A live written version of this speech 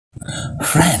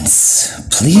Friends,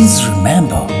 please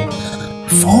remember,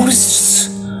 forests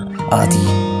are the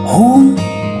home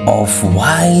of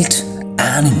wild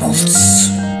animals.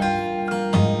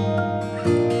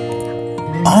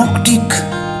 Arctic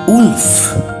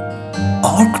wolf,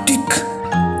 Arctic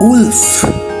wolf.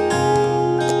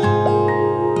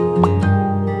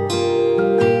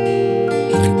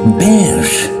 Bear,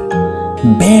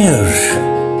 bear.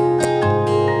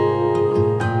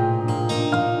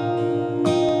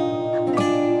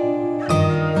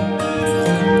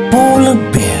 Polar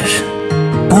bear,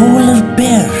 polar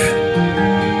bear.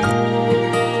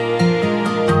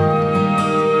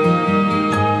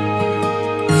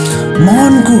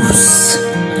 Mongoose,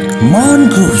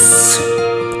 mongoose.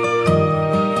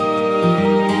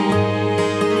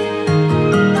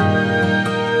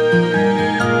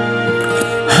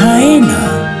 Hyena,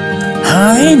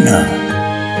 hyena.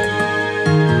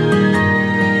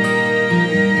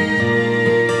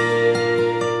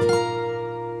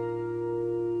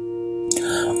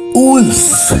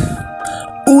 Wolf,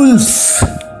 wolf.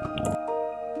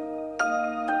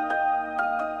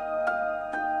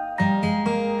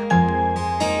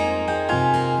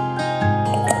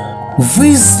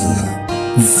 Weasel,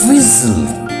 weasel.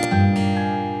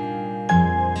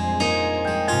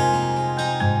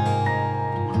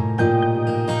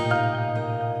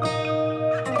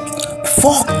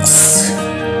 Fox,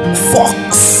 fox.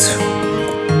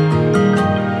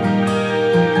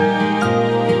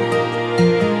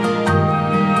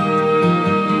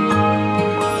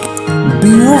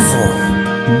 Beaver,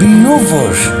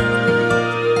 beaver.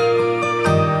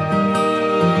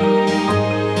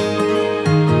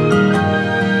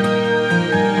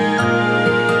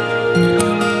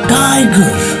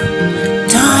 Tiger,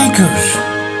 tiger.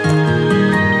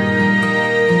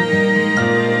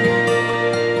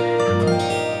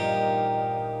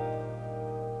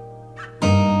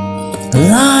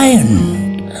 Lion,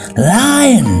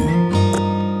 lion.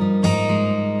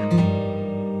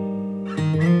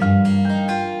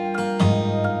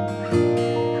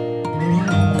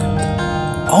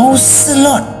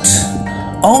 Ocelot,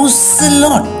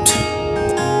 ocelot.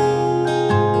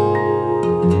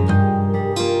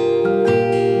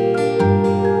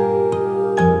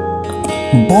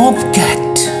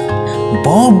 Bobcat,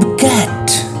 bobcat.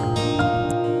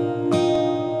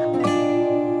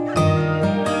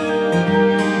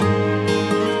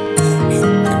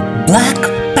 Black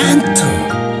panther,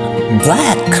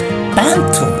 black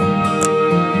panther.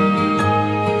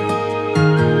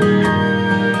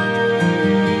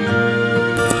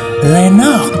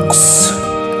 Lennox,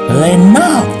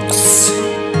 lennox.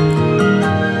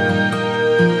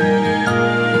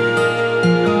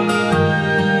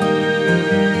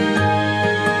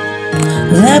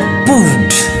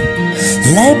 Leopard,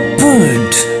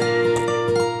 leopard.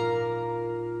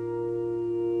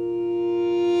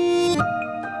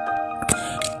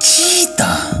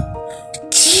 Cheetah,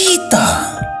 cheetah.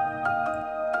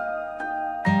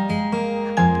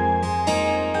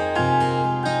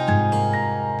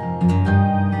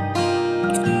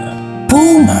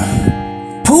 Puma,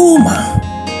 puma.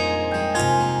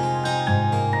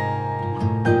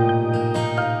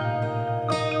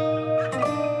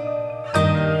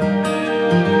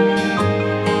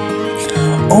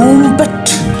 Ombut,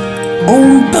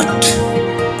 ombut.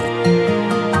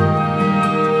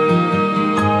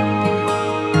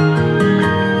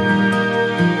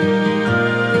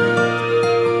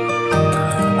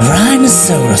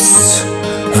 Rhinoceros,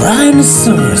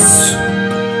 rhinoceros.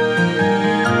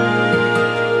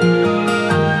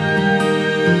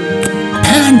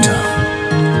 Panda,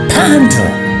 panda.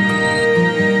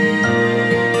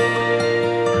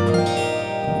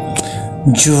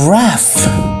 Giraffe,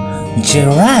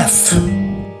 giraffe.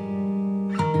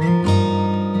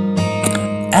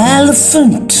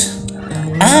 Elephant,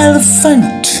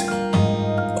 elephant.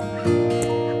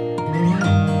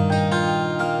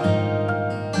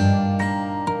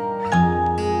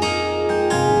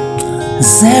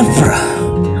 Zebra,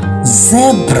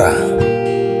 zebra.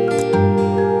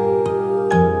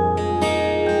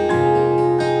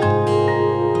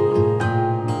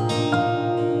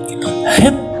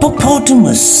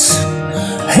 Hippopotamus,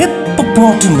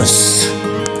 hippopotamus.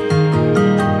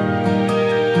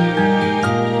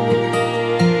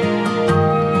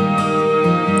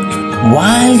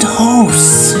 Wild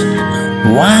horse,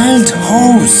 wild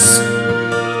horse.